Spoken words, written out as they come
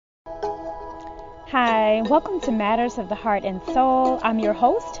Hi, welcome to Matters of the Heart and Soul. I'm your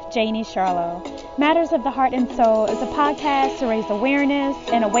host, Janie Charlo. Matters of the Heart and Soul is a podcast to raise awareness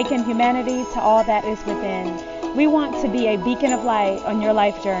and awaken humanity to all that is within. We want to be a beacon of light on your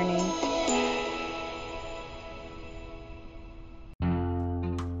life journey.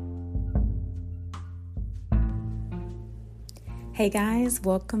 Hey guys,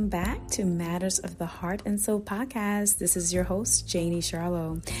 welcome back to Matters of the Heart and Soul podcast. This is your host, Janie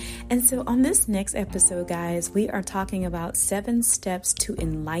Charlo. And so on this next episode, guys, we are talking about 7 steps to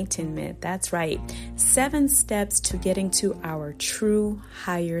enlightenment. That's right. 7 steps to getting to our true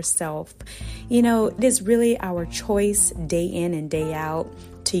higher self. You know, it is really our choice day in and day out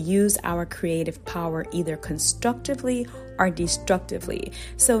to use our creative power either constructively or destructively.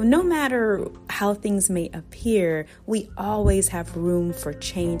 So no matter how things may appear, we always have room for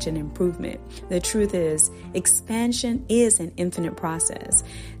change and improvement. The truth is, expansion is an infinite process.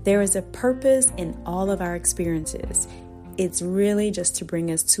 There is a purpose in all of our experiences. It's really just to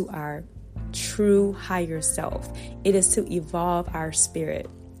bring us to our true higher self. It is to evolve our spirit.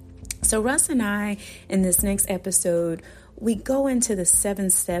 So Russ and I, in this next episode, we go into the 7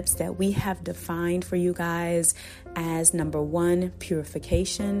 steps that we have defined for you guys as number 1,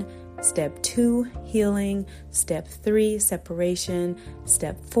 purification, step 2, healing, step 3, separation,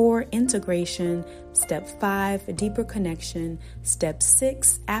 step 4, integration, step 5, deeper connection, step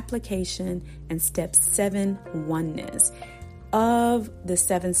 6, application, and step 7, oneness of the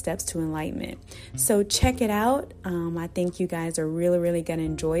 7 steps to enlightenment. So check it out. I think you guys are really going to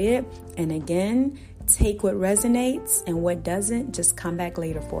enjoy it. And again, take what resonates and what doesn't, just come back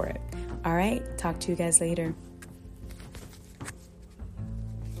later for it. All right, talk to you guys later.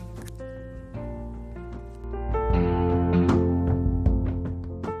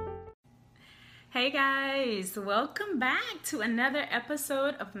 Hey guys, welcome back to another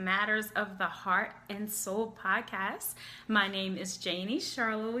episode of Matters of the Heart and Soul podcast. My name is Janie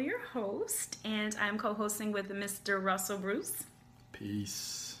Charlo, your host, and I'm co-hosting with Mr. Russell Bruce.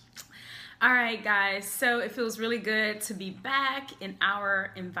 Peace. All right, guys. So it feels really good to be back in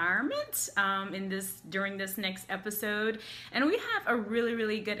our environment during this next episode, and we have a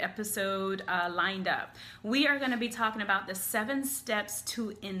really good episode lined up. We are going to be talking about the 7 steps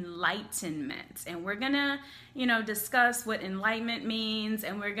to enlightenment, and we're gonna, discuss what enlightenment means,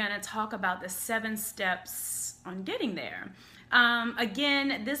 and we're gonna talk about the 7 steps on getting there.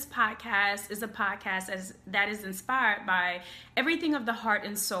 Again, this podcast is a podcast that is inspired by everything of the heart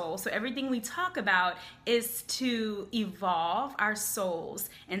and soul. So everything we talk about is to evolve our souls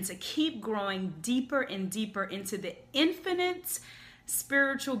and to keep growing deeper and deeper into the infinite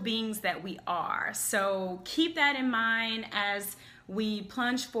spiritual beings that we are. So keep that in mind as we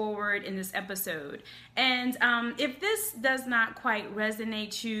plunge forward in this episode. And if this does not quite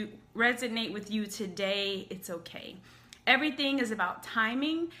resonate with you today, it's okay. Everything is about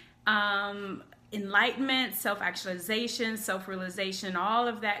timing, enlightenment, self-actualization, self-realization. All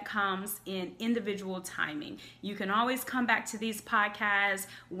of that comes in individual timing. You can always come back to these podcasts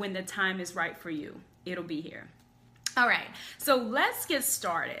when the time is right for you. It'll be here. All right, so let's get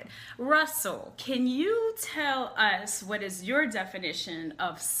started. Russell, can you tell us what is your definition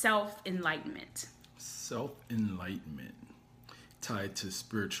of self-enlightenment? Self-enlightenment tied to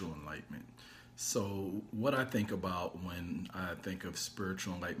spiritual enlightenment. So what I think about when I think of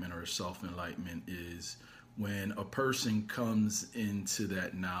spiritual enlightenment or self-enlightenment is when a person comes into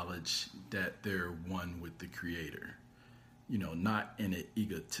that knowledge that they're one with the Creator. Not in an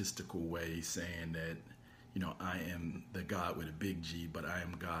egotistical way saying that, I am the God with a big G, but I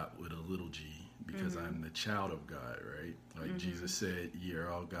am God with a little g because I'm the child of God, right? Like Jesus said, ye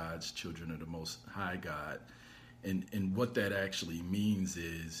are all God's children of the Most High God. And what that actually means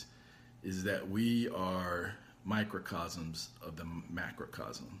is that we are microcosms of the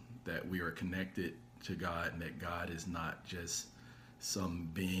macrocosm, that we are connected to God, and that God is not just some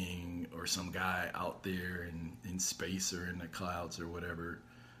being or some guy out there in space or in the clouds or whatever,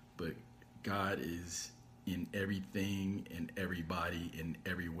 but God is in everything and everybody and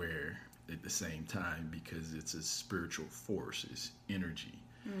everywhere at the same time because it's a spiritual force, it's energy.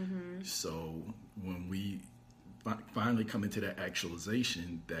 So when we finally come into that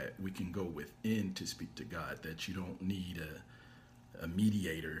actualization that we can go within to speak to God, that you don't need a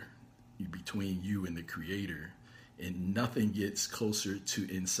mediator between you and the Creator, and nothing gets closer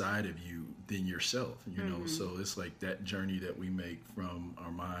to inside of you than yourself, so it's like that journey that we make from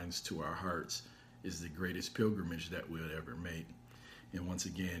our minds to our hearts is the greatest pilgrimage that we'll ever make. And once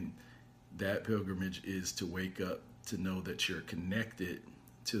again, that pilgrimage is to wake up to know that you're connected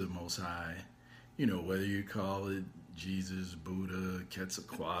to the Most High, whether you call it Jesus, Buddha,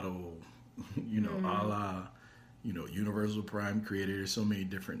 Quetzalcoatl, Allah, universal prime creator. There's so many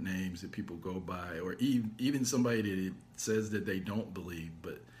different names that people go by, or even somebody that says that they don't believe,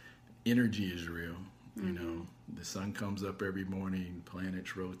 but energy is real. The sun comes up every morning,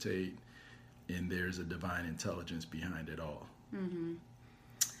 planets rotate, and there's a divine intelligence behind it all.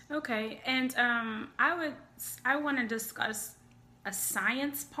 Okay, and I want to discuss a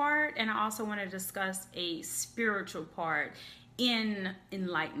science part, and I also want to discuss a spiritual part in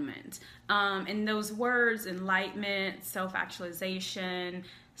enlightenment. And those words, enlightenment, self-actualization,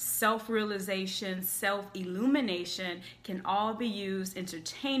 self-realization, self-illumination, can all be used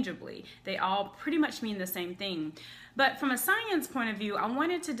interchangeably. They all pretty much mean the same thing. But from a science point of view, I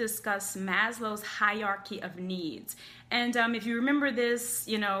wanted to discuss Maslow's hierarchy of needs. And if you remember this,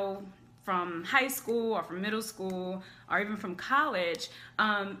 from high school or from middle school or even from college,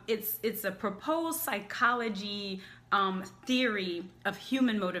 it's a proposed psychology theory of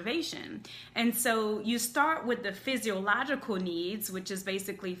human motivation. And so you start with the physiological needs, which is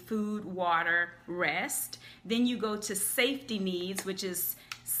basically food, water, rest. Then you go to safety needs, which is,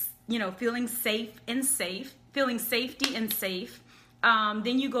 feeling safety and safe.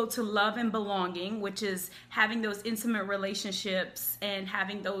 Then you go to love and belonging, which is having those intimate relationships and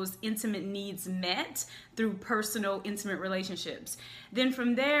having those intimate needs met through personal, intimate relationships. Then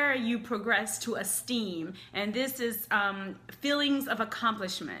from there, you progress to esteem, and this is feelings of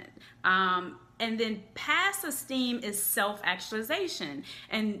accomplishment. And then past esteem is self-actualization.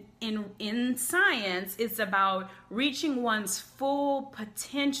 And in science, it's about reaching one's full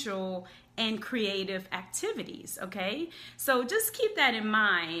potential and creative activities, okay? So just keep that in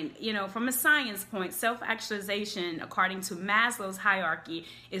mind. From a science point, self-actualization, according to Maslow's hierarchy,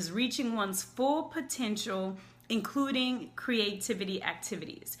 is reaching one's full potential, including creativity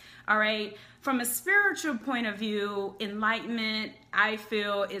activities, all right? From a spiritual point of view, enlightenment, I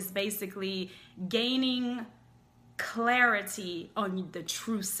feel, is basically gaining clarity on the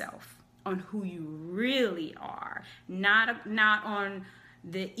true self, on who you really are, not on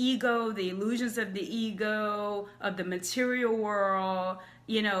the ego, the illusions of the ego, of the material world.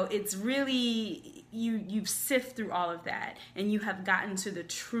 It's really, you've sifted through all of that, and you have gotten to the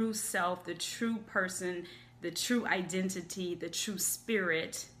true self, the true person, the true identity, the true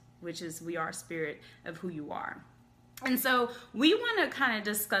spirit, which is we are spirit of who you are. And so we want to kind of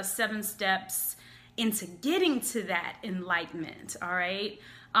discuss 7 steps into getting to that enlightenment, all right?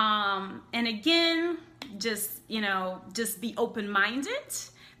 And again, just be open-minded,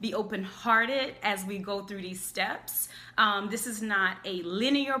 be open-hearted as we go through these steps. This is not a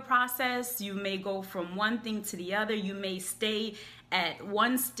linear process. You may go from one thing to the other. You may stay at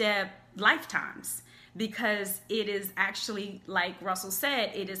one step lifetimes, because it is actually, like Russell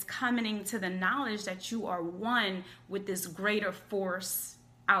said, it is coming to the knowledge that you are one with this greater force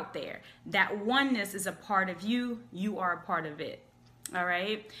out there. That oneness is a part of you. You are a part of it. All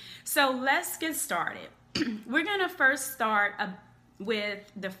right. So let's get started. We're going to first start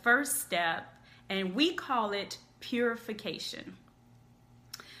with the first step, and we call it purification.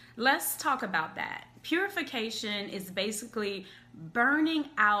 Let's talk about that. Purification is basically burning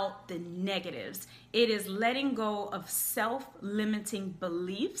out the negatives. It is letting go of self-limiting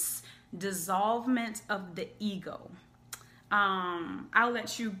beliefs, dissolvement of the ego. I'll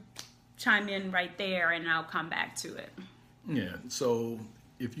let you chime in right there, and I'll come back to it. Yeah, so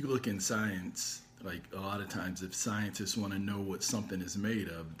if you look in science, like a lot of times if scientists want to know what something is made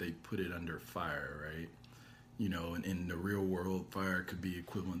of, they put it under fire, right? And in the real world, fire could be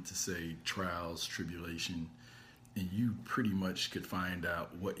equivalent to, say, trials, tribulation, and you pretty much could find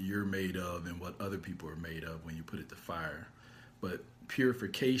out what you're made of and what other people are made of when you put it to fire. But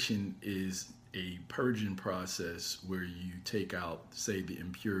purification is a purging process where you take out, say, the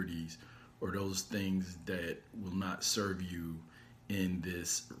impurities or those things that will not serve you in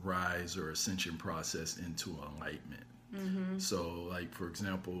this rise or ascension process into enlightenment. Mm-hmm. So, like, for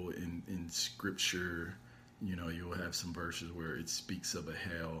example, in scripture, you'll have some verses where it speaks of a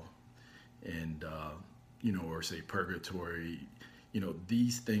hell and, or say purgatory.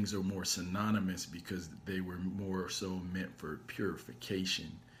 These things are more synonymous because they were more so meant for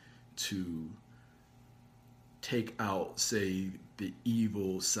purification, to take out, say, the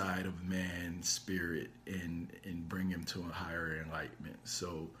evil side of man's spirit and bring him to a higher enlightenment.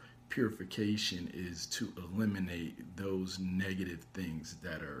 So purification is to eliminate those negative things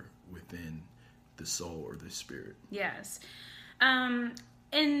that are within the soul or the spirit. Yes.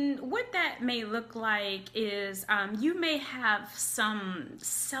 And what that may look like is you may have some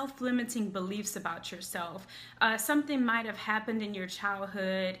self-limiting beliefs about yourself. Something might have happened in your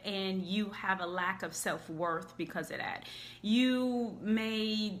childhood and you have a lack of self-worth because of that. You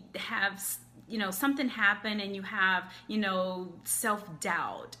may have something happen and you have,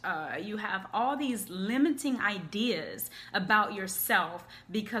 self-doubt. You have all these limiting ideas about yourself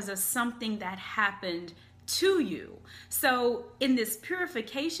because of something that happened to you. So in this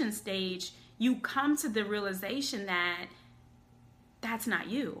purification stage, you come to the realization that that's not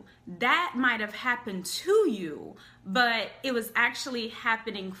you. That might have happened to you, but it was actually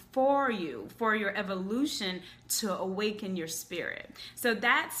happening for you, for your evolution to awaken your spirit. So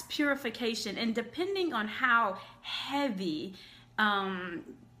that's purification. And depending on how heavy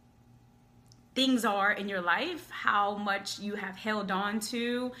things are in your life, how much you have held on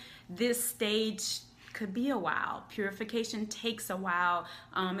to, this stage could be a while. Purification takes a while.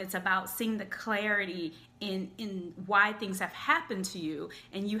 It's about seeing the clarity in why things have happened to you,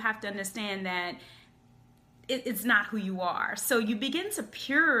 and you have to understand that it's not who you are. So you begin to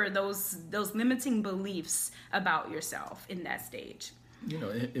pure those limiting beliefs about yourself in that stage.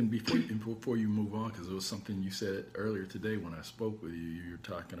 And before you move on, because it was something you said earlier today when I spoke with you, you're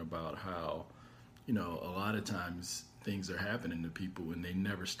talking about how, a lot of times things are happening to people and they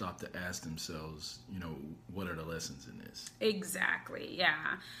never stop to ask themselves, what are the lessons in this? Exactly.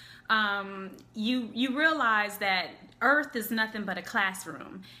 Yeah. You realize that Earth is nothing but a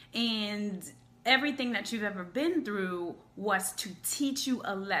classroom, and everything that you've ever been through was to teach you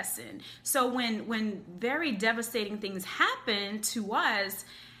a lesson. So when very devastating things happen to us,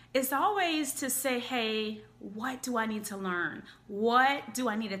 it's always to say, hey, what do I need to learn? What do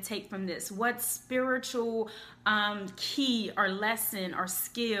I need to take from this? What spiritual key or lesson or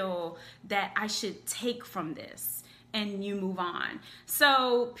skill that I should take from this? And you move on.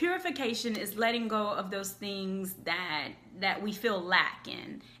 So purification is letting go of those things that we feel lack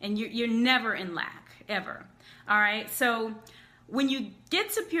in. And you're never in lack, ever. All right? So when you get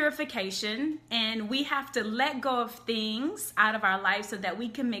to purification, and we have to let go of things out of our life so that we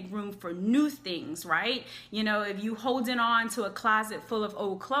can make room for new things, right? If you holding on to a closet full of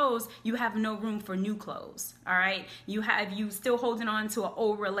old clothes, you have no room for new clothes, all right? You still holding on to an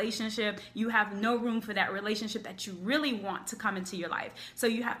old relationship, you have no room for that relationship that you really want to come into your life. So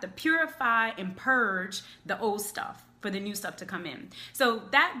you have to purify and purge the old stuff for the new stuff to come in. So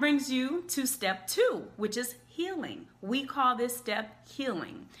that brings you to step 2, which is healing. We call this step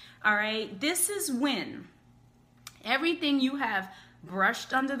healing. All right. This is when everything you have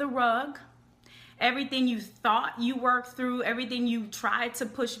brushed under the rug, everything you thought you worked through, everything you tried to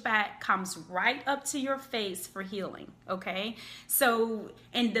push back comes right up to your face for healing. Okay. So,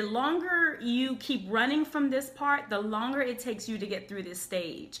 and the longer you keep running from this part, the longer it takes you to get through this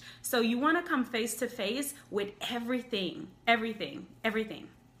stage. So you want to come face to face with everything.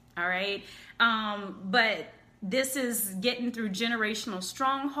 All right. But this is getting through generational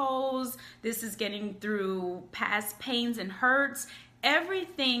strongholds. This is getting through past pains and hurts.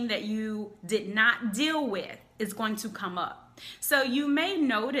 Everything that you did not deal with is going to come up. So you may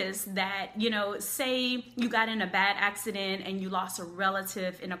notice that, say you got in a bad accident and you lost a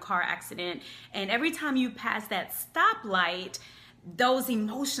relative in a car accident, and every time you pass that stoplight, those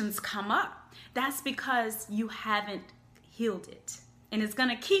emotions come up. That's because you haven't healed it. And it's going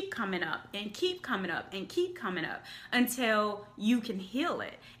to keep coming up and keep coming up and keep coming up until you can heal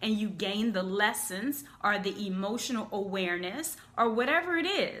it and you gain the lessons or the emotional awareness or whatever it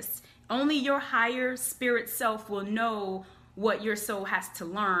is. Only your higher spirit self will know what your soul has to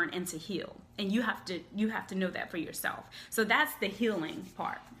learn and to heal. And you have to know that for yourself. So that's the healing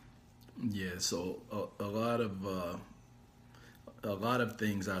part. Yeah, so a lot of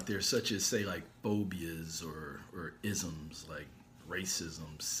things out there, such as, say, like phobias or isms, like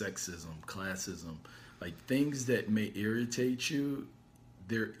racism, sexism, classism, like things that may irritate you,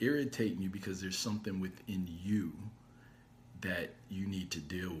 they're irritating you because there's something within you that you need to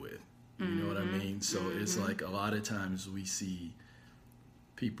deal with. You know what I mean? So it's like a lot of times we see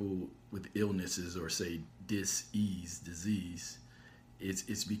people with illnesses or, say, disease.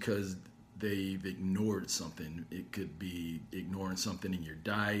 It's because they've ignored something. It could be ignoring something in your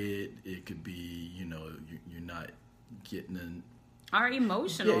diet. It could be, you're not getting an are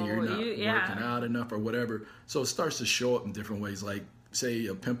emotional. Yeah, you're not working out enough or whatever. So it starts to show up in different ways. Like, say,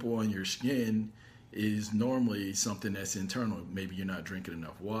 a pimple on your skin is normally something that's internal. Maybe you're not drinking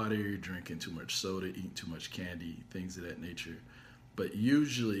enough water, you're drinking too much soda, eating too much candy, things of that nature. But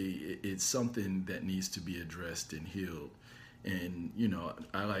usually it's something that needs to be addressed and healed. And,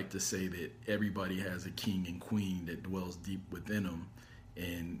 I like to say that everybody has a king and queen that dwells deep within them.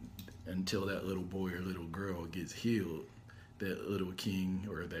 until that little boy or little girl gets healed, that little king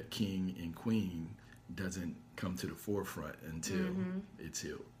or that king and queen doesn't come to the forefront until it's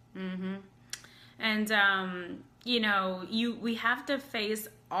healed. And we have to face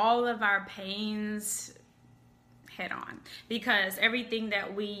all of our pains head on, because everything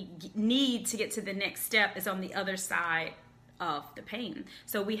that we need to get to the next step is on the other side of the pain.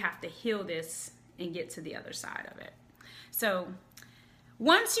 So we have to heal this and get to the other side of it. So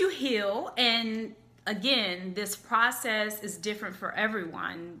once you heal, and again, this process is different for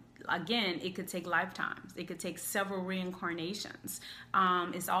everyone. Again, it could take lifetimes. It could take several reincarnations.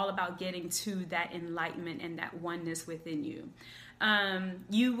 It's all about getting to that enlightenment and that oneness within you.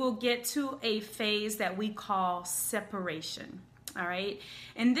 You will get to a phase that we call separation. All right.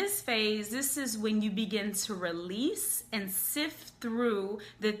 In this phase, this is when you begin to release and sift through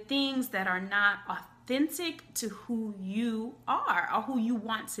the things that are not authentic to who you are or who you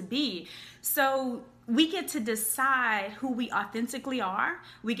want to be. So we get to decide who we authentically are.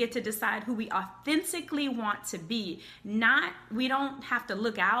 We get to decide who we authentically want to be. We don't have to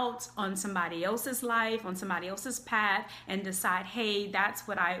look out on somebody else's life, on somebody else's path, and decide, hey, that's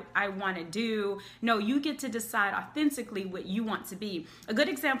what I want to do. No, you get to decide authentically what you want to be. A good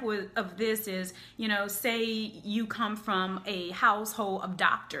example of this is, say you come from a household of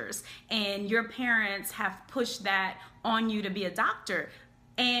doctors and your parents have pushed that on you to be a doctor.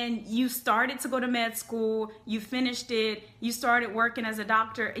 And you started to go to med school, you finished it, you started working as a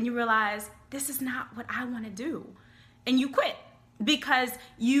doctor, and you realize this is not what I want to do. And you quit because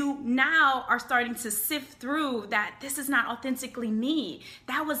you now are starting to sift through that this is not authentically me.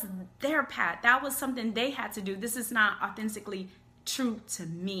 That was their path. That was something they had to do. This is not authentically true to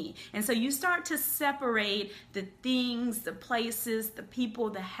me. And so you start to separate the things, the places, the people,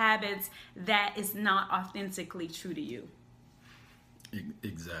 the habits that is not authentically true to you.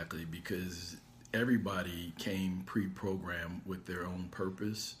 Exactly, because everybody came pre-programmed with their own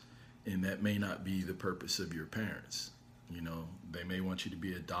purpose, and that may not be the purpose of your parents. They may want you to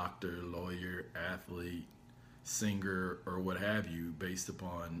be a doctor, lawyer, athlete, singer, or what have you, based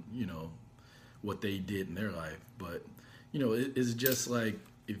upon, what they did in their life. But, it's just like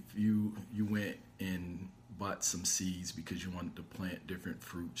if you went and bought some seeds because you wanted to plant different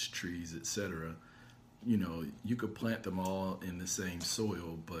fruits, trees, etc. You could plant them all in the same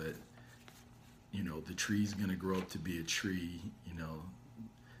soil, but, the tree's going to grow up to be a tree.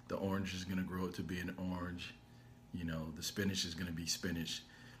 The orange is going to grow up to be an orange. The spinach is going to be spinach,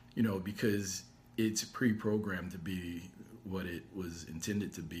 because it's pre-programmed to be what it was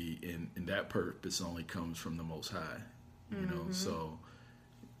intended to be. And that purpose only comes from the Most High, so,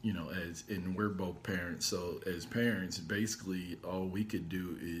 and we're both parents. So as parents, basically all we could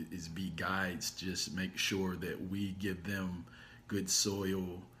do is be guides, just make sure that we give them good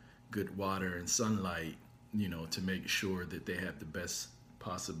soil, good water and sunlight, to make sure that they have the best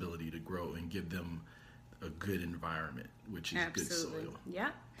possibility to grow and give them a good environment, which is Absolutely. Good soil. Yeah.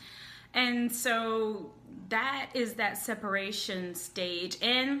 And so that is that separation stage.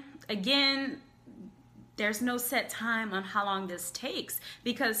 And again, there's no set time on how long this takes,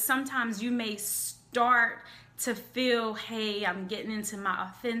 because sometimes you may start to feel, hey, I'm getting into my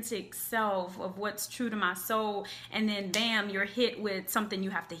authentic self of what's true to my soul, and then bam, you're hit with something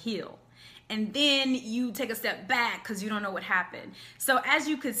you have to heal. And then you take a step back because you don't know what happened. So as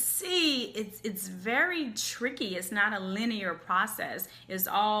you could see, it's very tricky. It's not a linear process. It's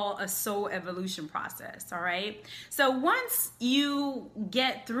all a soul evolution process, all right? So once you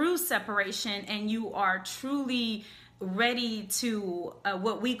get through separation and you are truly ready to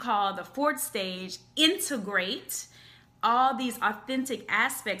what we call the fourth stage, integrate all these authentic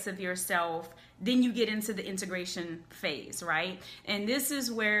aspects of yourself, then you get into the integration phase, right? And this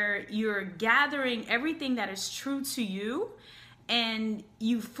is where you're gathering everything that is true to you and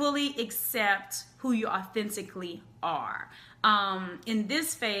you fully accept who you authentically are. In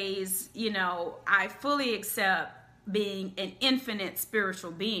this phase, I fully accept being an infinite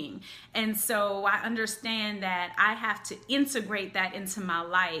spiritual being. And so I understand that I have to integrate that into my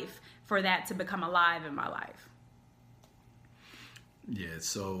life for that to become alive in my life. Yeah,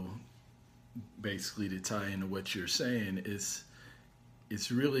 so basically to tie into what you're saying,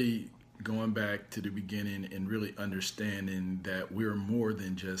 it's really going back to the beginning and really understanding that we're more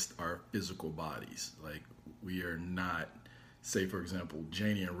than just our physical bodies. Like, we are not, say for example,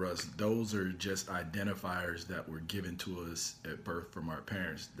 Janie and Russ, those are just identifiers that were given to us at birth from our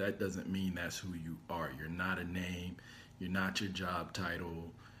parents. That doesn't mean that's who you are. You're not a name, you're not your job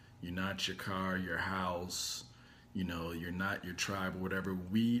title, you're not your car, your house, you're not your tribe or whatever.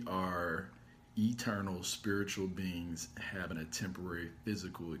 We are eternal spiritual beings having a temporary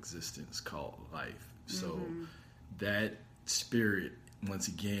physical existence called life. So that spirit, once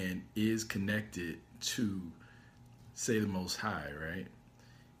again, is connected to, say, the Most High, right?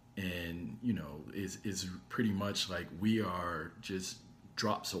 And, it's pretty much like we are just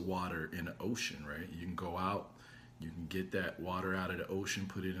drops of water in the ocean, right? You can go out, you can get that water out of the ocean,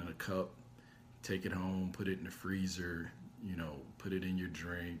 put it in a cup, take it home, put it in the freezer, put it in your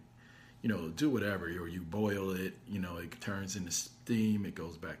drink, do whatever, or you boil it, it turns into steam, it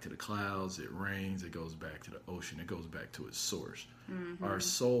goes back to the clouds, it rains, it goes back to the ocean, it goes back to its source. Our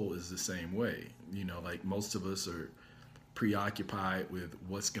soul is the same way. Like most of us are preoccupied with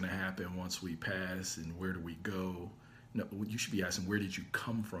what's going to happen once we pass and where do we go. No, you should be asking, where did you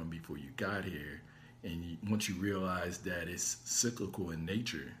come from before you got here? And once you realize that it's cyclical in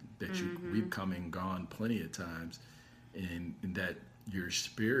nature, that we've come and gone plenty of times, and that your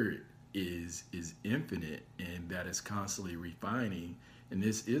spirit is infinite, and that is constantly refining. And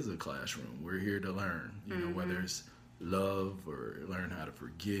this is a classroom. We're here to learn, whether it's love or learn how to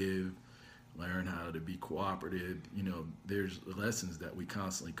forgive, learn how to be cooperative. There's lessons that we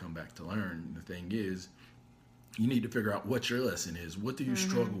constantly come back to learn. And the thing is, you need to figure out what your lesson is. What do you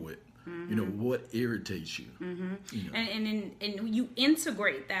struggle with? What irritates you? And you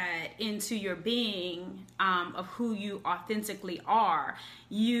integrate that into your being of who you authentically are.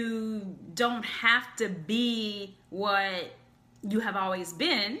 You don't have to be what you have always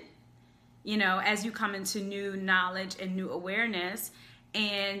been, as you come into new knowledge and new awareness.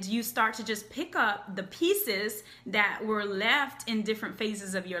 And you start to just pick up the pieces that were left in different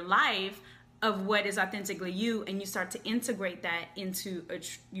phases of your life of what is authentically you, and you start to integrate that into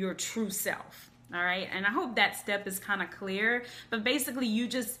your true self. All right. And I hope that step is kind of clear, but basically you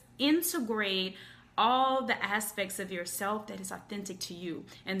just integrate all the aspects of yourself that is authentic to you,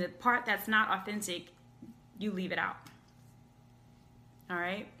 and the part that's not authentic, you leave it out. All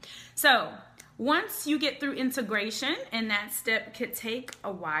right. So once you get through integration, and that step could take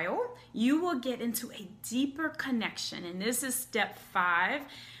a while, you will get into a deeper connection. And this is step 5.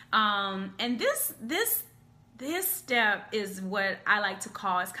 And this step is what I like to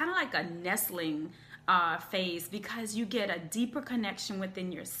call, it's kind of like a nestling phase, because you get a deeper connection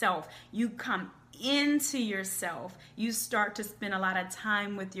within yourself. You come into yourself. You start to spend a lot of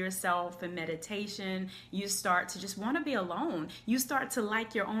time with yourself in meditation. You start to just want to be alone. You start to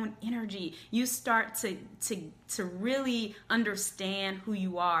like your own energy. You start to really understand who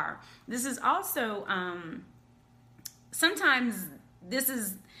you are. This is also sometimes this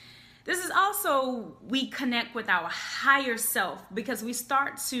is also, we connect with our higher self, because we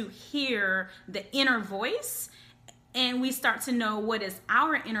start to hear the inner voice, and we start to know what is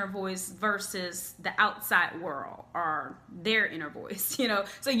our inner voice versus the outside world or their inner voice,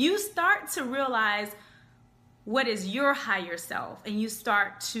 So you start to realize what is your higher self, and you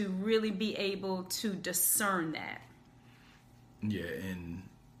start to really be able to discern that. Yeah, and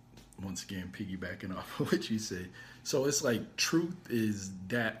once again, piggybacking off of what you said, so it's like truth is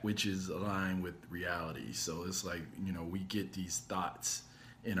that which is aligned with reality. So it's like, we get these thoughts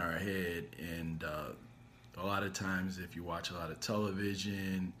in our head, and a lot of times if you watch a lot of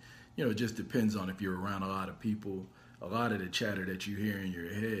television, it just depends on if you're around a lot of people. A lot of the chatter that you hear in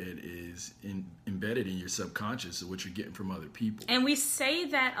your head is embedded in your subconscious of what you're getting from other people. And we say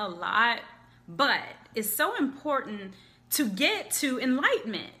that a lot, but it's so important to get to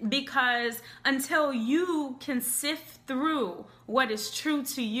enlightenment, because until you can sift through what is true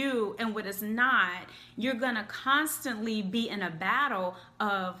to you and what is not, you're going to constantly be in a battle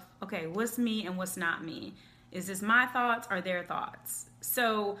of, okay, what's me and what's not me? Is this my thoughts or their thoughts?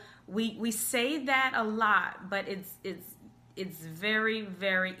 So we say that a lot, but it's very,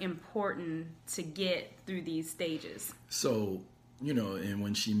 very important to get through these stages. So, and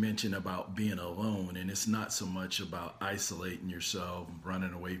when she mentioned about being alone, and it's not so much about isolating yourself,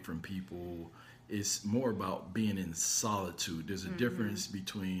 running away from people, it's more about being in solitude. There's a difference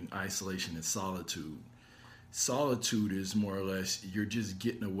between isolation and solitude. Solitude is more or less you're just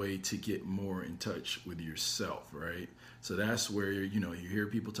getting away to get more in touch with yourself, right? So that's where, you hear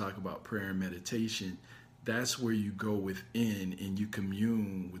people talk about prayer and meditation. That's where you go within and you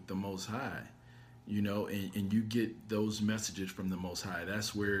commune with the Most High. And you get those messages from the Most High.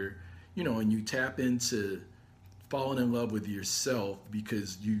 That's where, and you tap into falling in love with yourself,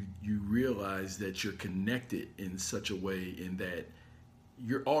 because you realize that you're connected in such a way in that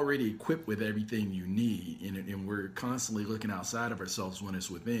you're already equipped with everything you need. And we're constantly looking outside of ourselves when it's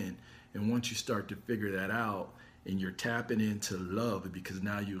within. And once you start to figure that out and you're tapping into love, because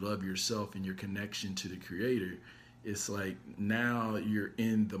now you love yourself and your connection to the Creator, it's like now you're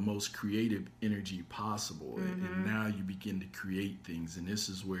in the most creative energy possible, and now you begin to create things, and this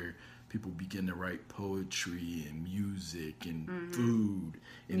is where people begin to write poetry and music and food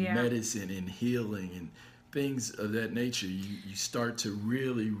and medicine and healing and things of that nature. You start to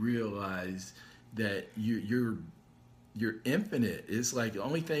really realize that you're infinite. It's like the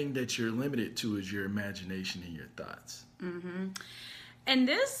only thing that you're limited to is your imagination and your thoughts. And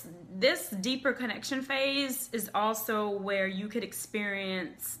this deeper connection phase is also where you could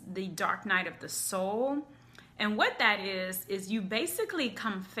experience the dark night of the soul. And what that is you basically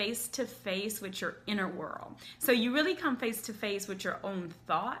come face to face with your inner world. So you really come face to face with your own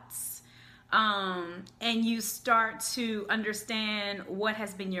thoughts. And you start to understand what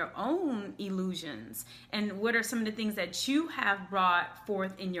has been your own illusions and what are some of the things that you have brought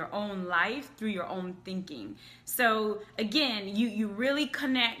forth in your own life through your own thinking. So again, you really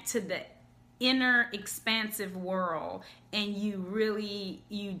connect to the inner expansive world, and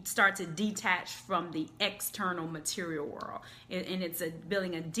you start to detach from the external material world. And it's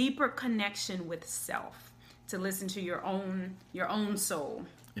building a deeper connection with self, to listen to your own soul.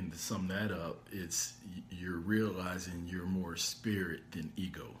 And to sum that up, it's you're realizing you're more spirit than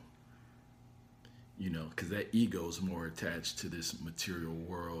ego. Because that ego is more attached to this material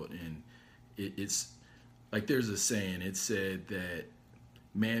world. And it's like there's a saying, it said that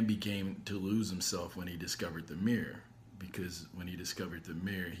man began to lose himself when he discovered the mirror. Because when he discovered the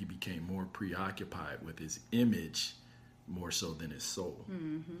mirror, he became more preoccupied with his image more so than his soul.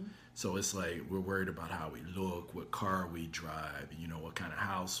 So it's like we're worried about how we look, what car we drive, what kind of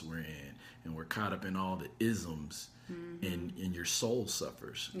house we're in, and we're caught up in all the isms, and your soul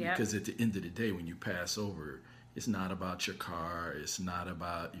suffers. Because at the end of the day, when you pass over, it's not about your car, it's not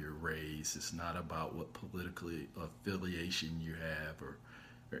about your race, it's not about what political affiliation you have or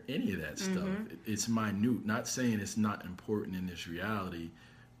any of that stuff. It's minute. Not saying it's not important in this reality,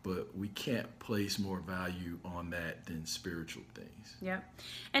 but we can't place more value on that than spiritual things.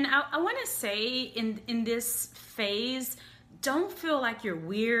 And I want to say in this phase, don't feel like you're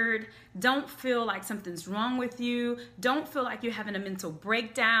weird. Don't feel like something's wrong with you. Don't feel like you're having a mental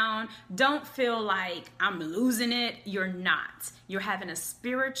breakdown. Don't feel like I'm losing it. You're not. You're having a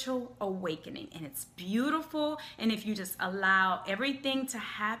spiritual awakening, and it's beautiful. And if you just allow everything to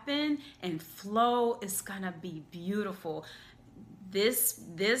happen and flow, it's gonna be beautiful. This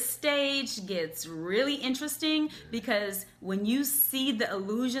stage gets really interesting, because when you see the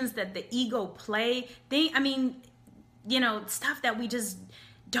illusions that the ego play, stuff that we just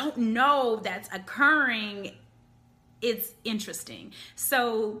don't know that's occurring, it's interesting.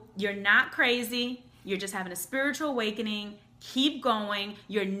 So you're not crazy. You're just having a spiritual awakening. Keep going.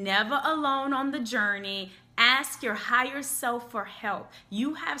 You're never alone on the journey. Ask your higher self for help.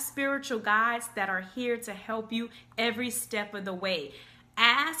 You have spiritual guides that are here to help you every step of the way.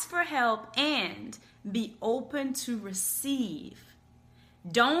 Ask for help and be open to receive.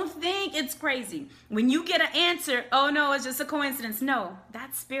 Don't think it's crazy. When you get an answer, oh no, it's just a coincidence. No,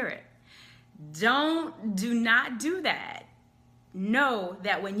 that's spirit. Do not do that. Know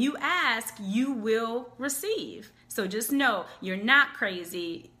that when you ask, you will receive. So just know you're not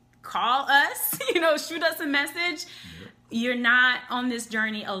crazy. Call us, shoot us a message. You're not on this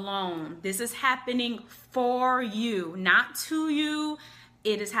journey alone. This is happening for you, not to you.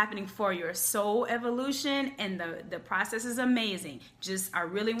 It is happening for your soul evolution, and the process is amazing. I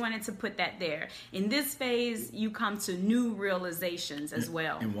really wanted to put that there. In this phase, you come to new realizations as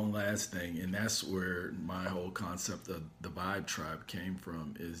well. And one last thing, and that's where my whole concept of the Vibe Tribe came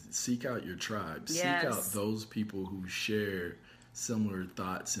from, is seek out your tribe. Yes. Seek out those people who share similar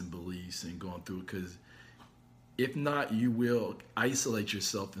thoughts and beliefs and going through it, because if not, you will isolate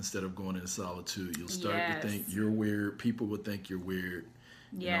yourself instead of going into solitude. You'll start to think you're weird. People will think you're weird.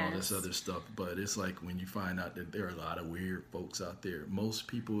 And all this other stuff. But it's like when you find out that there are a lot of weird folks out there. Most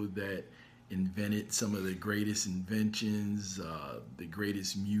people that invented some of the greatest inventions, the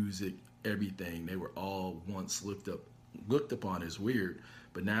greatest music, everything, they were all once looked upon as weird.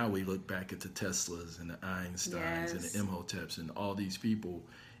 But now we look back at the Teslas and the Einsteins and the Imhoteps and all these people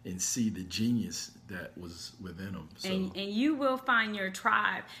and see the genius that was within them. So. And you will find your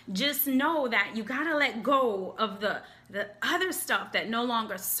tribe. Just know that you got to let go of the other stuff that no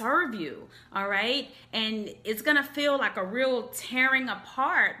longer serve you, all right? And it's going to feel like a real tearing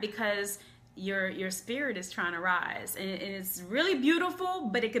apart, because your spirit is trying to rise. And it's really beautiful,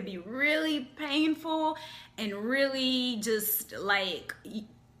 but it could be really painful and really just like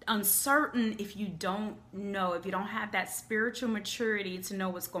uncertain if you don't have that spiritual maturity to know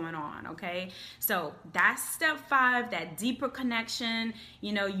what's going on. Okay, so that's step 5, that deeper connection.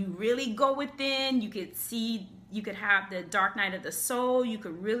 You really go within. You could see you could have the dark night of the soul. You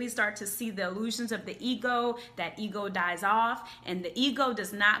could really start to see the illusions of the ego. That ego dies off, and the ego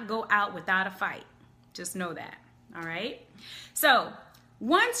does not go out without a fight. Just know that. All right. So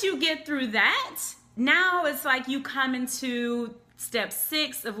once you get through that, now it's like you come into step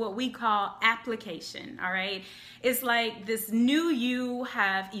 6 of what we call application. All right. It's like this new you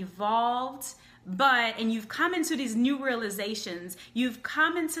have evolved, and you've come into these new realizations. You've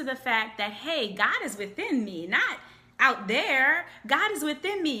come into the fact that, hey, God is within me, not out there. God is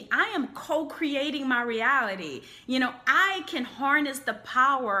within me. I am co-creating my reality. I can harness the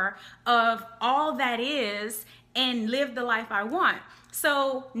power of all that is and live the life I want.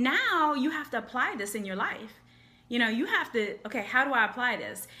 So now you have to apply this in your life. You have to, okay, how do I apply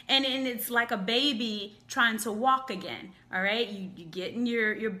this? And it's like a baby trying to walk again, all right? You get in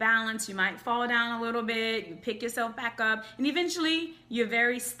your balance. You might fall down a little bit. You pick yourself back up. And eventually, you're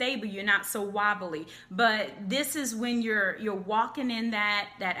very stable. You're not so wobbly. But this is when you're walking in that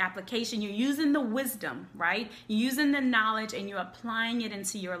application. You're using the wisdom, right? You're using the knowledge, and you're applying it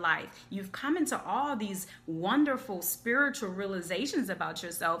into your life. You've come into all these wonderful spiritual realizations about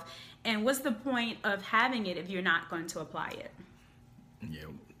yourself. And what's the point of having it if you're not going to apply it?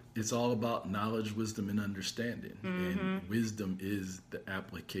 It's all about knowledge, wisdom, and understanding. And wisdom is the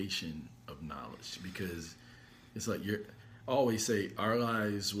application of knowledge, because it's like I always say, our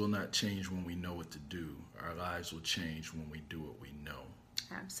lives will not change when we know what to do. Our lives will change when we do what we know.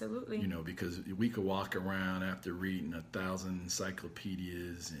 Absolutely. Because we could walk around after reading 1,000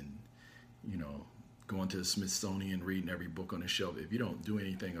 encyclopedias and, going to the Smithsonian, reading every book on the shelf. If you don't do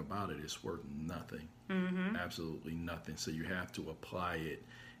anything about it, it's worth nothing. Absolutely nothing. So you have to apply it,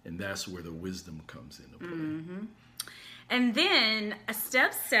 and that's where the wisdom comes into play. And then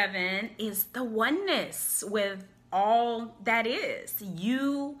step 7 is the oneness with all that is.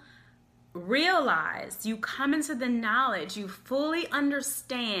 You realize, you come into the knowledge, you fully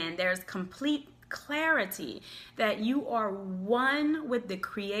understand, there's complete clarity that you are one with the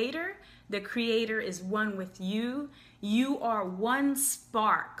Creator. The Creator is one with you. You are one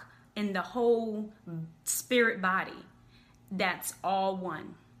spark in the whole spirit body. That's all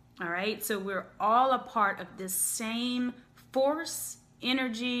one. All right. So we're all a part of this same force,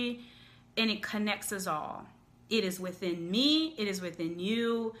 energy, and it connects us all. It is within me. It is within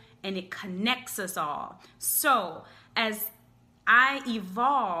you, and it connects us all. So as I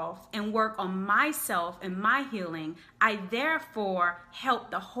evolve and work on myself and my healing, I therefore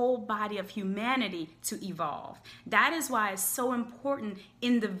help the whole body of humanity to evolve. That is why it's so important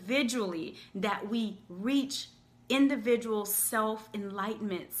individually that we reach individual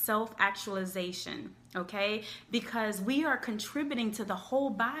self-enlightenment, self-actualization, okay? Because we are contributing to the whole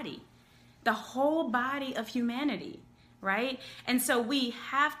body of humanity, right? And so we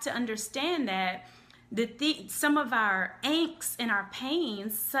have to understand that some of our angst and our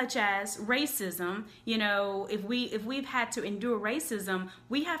pains, such as racism, if we've had to endure racism,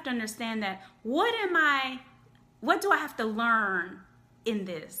 we have to understand that what do I have to learn in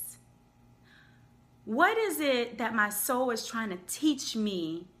this? What is it that my soul is trying to teach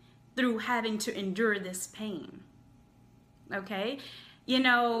me through having to endure this pain? Okay?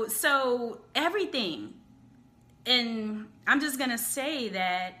 So everything, and I'm just going to say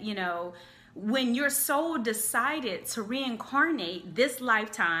that, when your soul decided to reincarnate this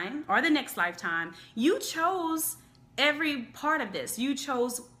lifetime or the next lifetime, you chose every part of this. You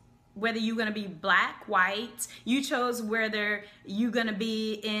chose whether you're going to be black, white. You chose whether you're going to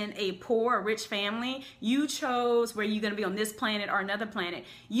be in a poor or rich family. You chose where you're going to be on this planet or another planet.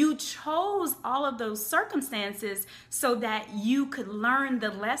 You chose all of those circumstances so that you could learn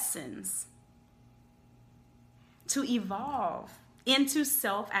the lessons to evolve into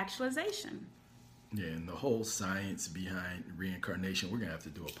self-actualization. Yeah, and the whole science behind reincarnation, we're going to have to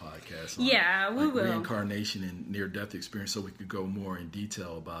do a podcast on we will. Reincarnation and near-death experience, so we could go more in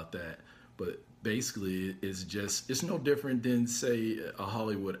detail about that. But basically, it's no different than, say, a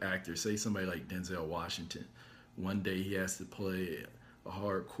Hollywood actor, say somebody like Denzel Washington. One day he has to play a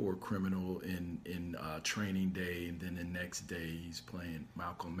hardcore criminal in Training Day, and then the next day he's playing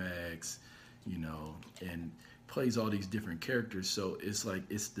Malcolm X, and plays all these different characters. So it's like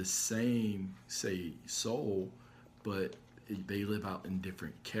it's the same, say, soul, but they live out in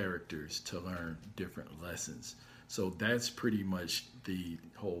different characters to learn different lessons. So that's pretty much the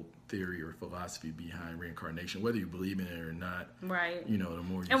whole theory or philosophy behind reincarnation, whether you believe in it or not. Right. The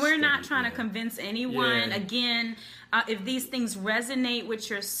more you And we're study, not trying to convince anyone. Yeah. Again, if these things resonate with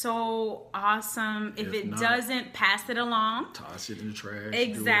your soul, awesome. If it doesn't, pass it along. Toss it in the trash.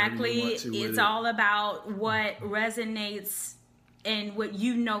 Exactly. Do whatever you want to with it's it. all about what resonates and what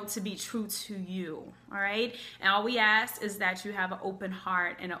you know to be true to you. All right. And all we ask is that you have an open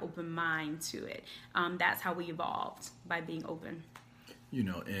heart and an open mind to it. That's how we evolved, by being open.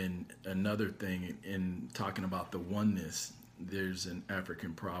 And another thing in talking about the oneness, there's an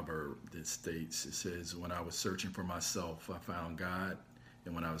African proverb that states, it says, when I was searching for myself, I found God.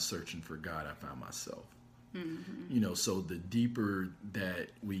 And when I was searching for God, I found myself. Mm-hmm. So the deeper that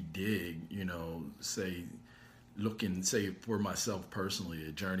we dig, say for myself personally,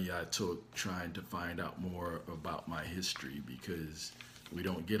 a journey I took trying to find out more about my history, because we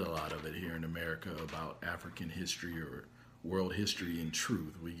don't get a lot of it here in America about African history or world history in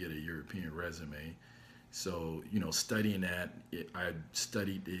truth. We get a European resume. So, studying that, I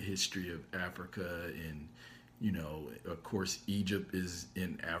studied the history of Africa, and, of course, Egypt is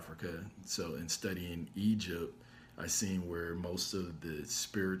in Africa. So in studying Egypt, I seen where most of the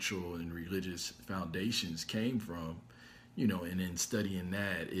spiritual and religious foundations came from, and in studying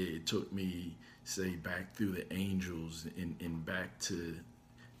that, it took me, say, back through the angels and back to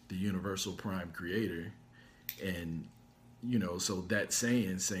the universal prime creator. And, so that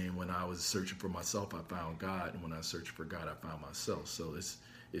saying, when I was searching for myself, I found God. And when I searched for God, I found myself. So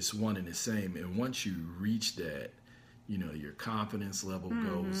it's one and the same. And once you reach that, your confidence level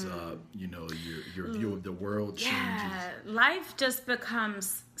goes up, your view of the world changes. Yeah, life just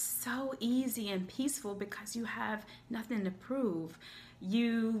becomes so easy and peaceful because you have nothing to prove.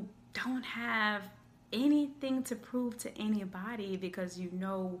 You don't have anything to prove to anybody because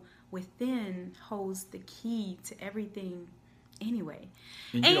within holds the key to everything anyway.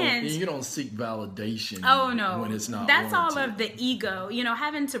 And you don't seek validation. Oh no, when it's not that's warranted. all of the ego,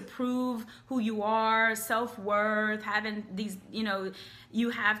 having to prove who you are, self-worth, having these, you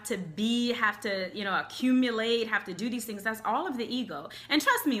have to accumulate, have to do these things. That's all of the ego. And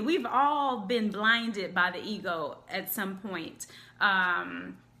trust me, we've all been blinded by the ego at some point.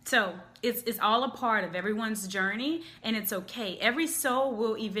 So it's all a part of everyone's journey, and it's okay. Every soul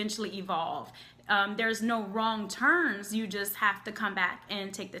will eventually evolve. There's no wrong turns. You just have to come back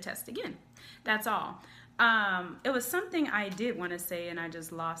and take the test again. That's all. It was something I did want to say, and I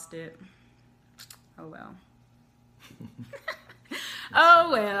just lost it. Oh, well.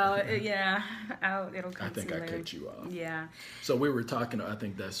 Yeah. It'll come to me later. I cut you off. Yeah. So we were talking, I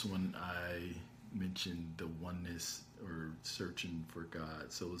think that's when I mentioned the oneness or searching for God.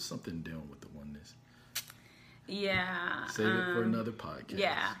 So it was something dealing with the oneness. Yeah. Save it for another podcast.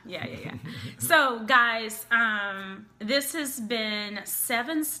 Yeah. So, guys, this has been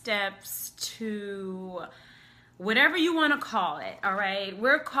 7 steps to whatever you want to call it, all right?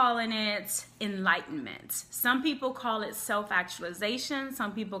 We're calling it enlightenment. Some people call it self-actualization.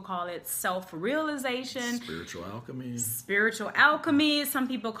 Some people call it self-realization. Spiritual alchemy. Some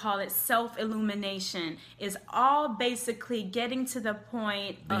people call it self-illumination. It's all basically getting to the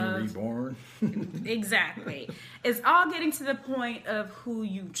point being reborn. Exactly. It's all getting to the point of who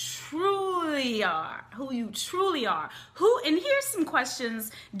you truly are. And here's some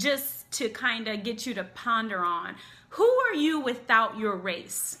questions just to kind of get you to ponder on. Who are you without your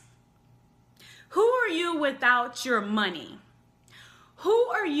race? Who are you without your money? Who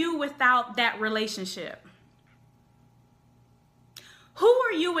are you without that relationship? Who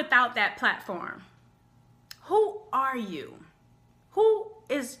are you without that platform? Who are you?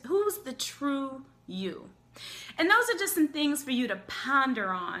 Who's the true you? And those are just some things for you to ponder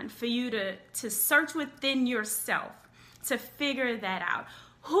on, for you to search within yourself, to figure that out.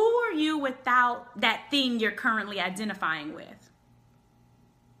 Who are you without that thing you're currently identifying with?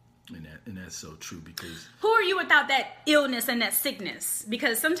 And that's so true, because... Who are you without that illness and that sickness?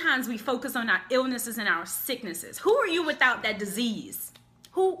 Because sometimes we focus on our illnesses and our sicknesses. Who are you without that disease?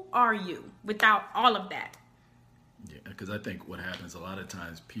 Who are you without all of that? Yeah, because I think what happens a lot of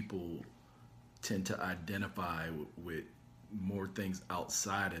times, people tend to identify with more things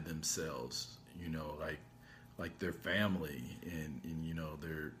outside of themselves, like their family and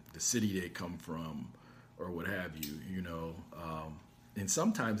the city they come from or what have you, and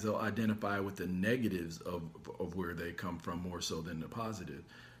sometimes they'll identify with the negatives of where they come from more so than the positive.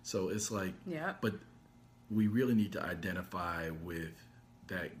 So it's like, yeah. But we really need to identify with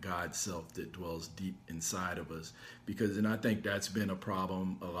that God self that dwells deep inside of us, and I think that's been a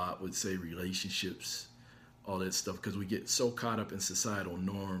problem a lot with, say, relationships, all that stuff, because we get so caught up in societal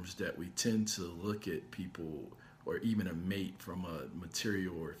norms that we tend to look at people or even a mate from a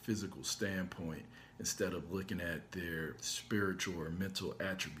material or physical standpoint instead of looking at their spiritual or mental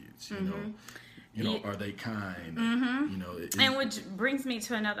attributes. Are they kind? Mm-hmm. And which brings me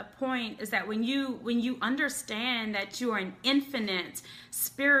to another point, is that when you understand that you are an infinite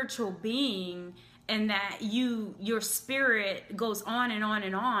spiritual being, and that your spirit goes on and on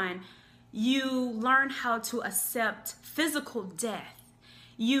and on, you learn how to accept physical death.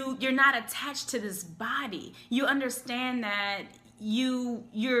 You're not attached to this body. You understand that you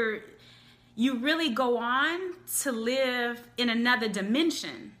really go on to live in another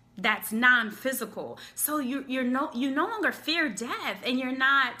dimension that's non-physical. So you no longer fear death, and you're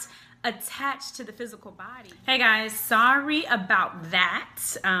not attached to the physical body. Hey guys, sorry about that.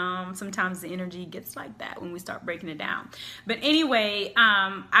 Sometimes the energy gets like that when we start breaking it down. But anyway,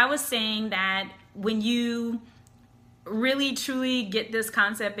 I was saying that when you really truly get this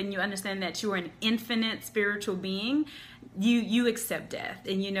concept and you understand that you are an infinite spiritual being, you accept death,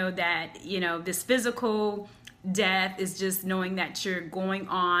 and you know that this physical death is just knowing that you're going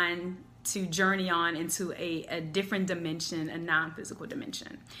on to journey on into a different dimension, a non-physical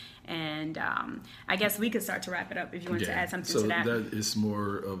dimension. And I guess we could start to wrap it up if you want to add something to that. So that is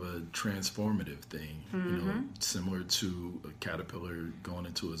more of a transformative thing, similar to a caterpillar going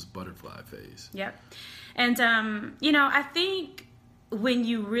into its butterfly phase. Yep. And, I think when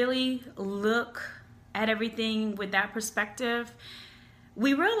you really look at everything with that perspective,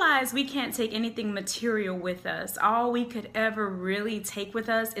 we realize we can't take anything material with us. All we could ever really take with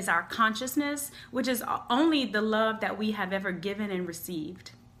us is our consciousness, which is only the love that we have ever given and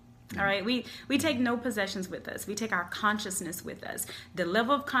received. All right, we take no possessions with us. We take our consciousness with us. The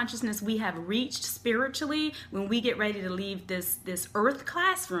level of consciousness we have reached spiritually when we get ready to leave this earth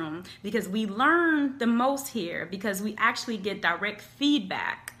classroom, because we learn the most here, because we actually get direct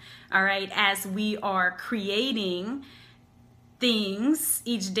feedback, all right, as we are creating things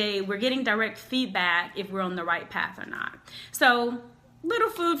each day. We're getting direct feedback if we're on the right path or not. So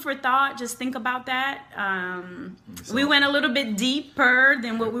little food for thought. Just think about that. We went a little bit deeper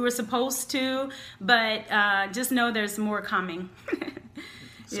than what we were supposed to, but just know there's more coming.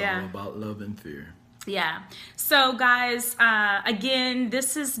 It's all about love and fear. Yeah. So guys, again,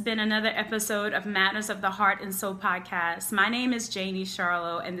 this has been another episode of Matters of the Heart and Soul podcast. My name is Janie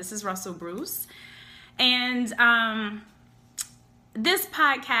Charlo, and this is Russell Bruce. And this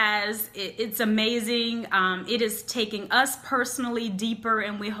podcast, it's amazing. It is taking us personally deeper,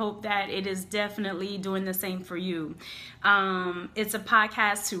 and we hope that it is definitely doing the same for you. It's a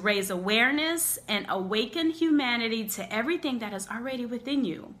podcast to raise awareness and awaken humanity to everything that is already within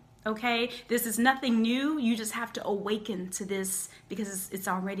you. Okay? This is nothing new. You just have to awaken to this because it's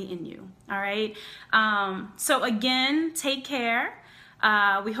already in you. All right? So again, take care.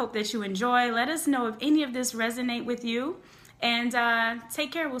 We hope that you enjoy. Let us know if any of this resonate with you. And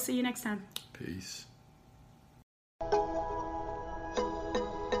take care. We'll see you next time. Peace.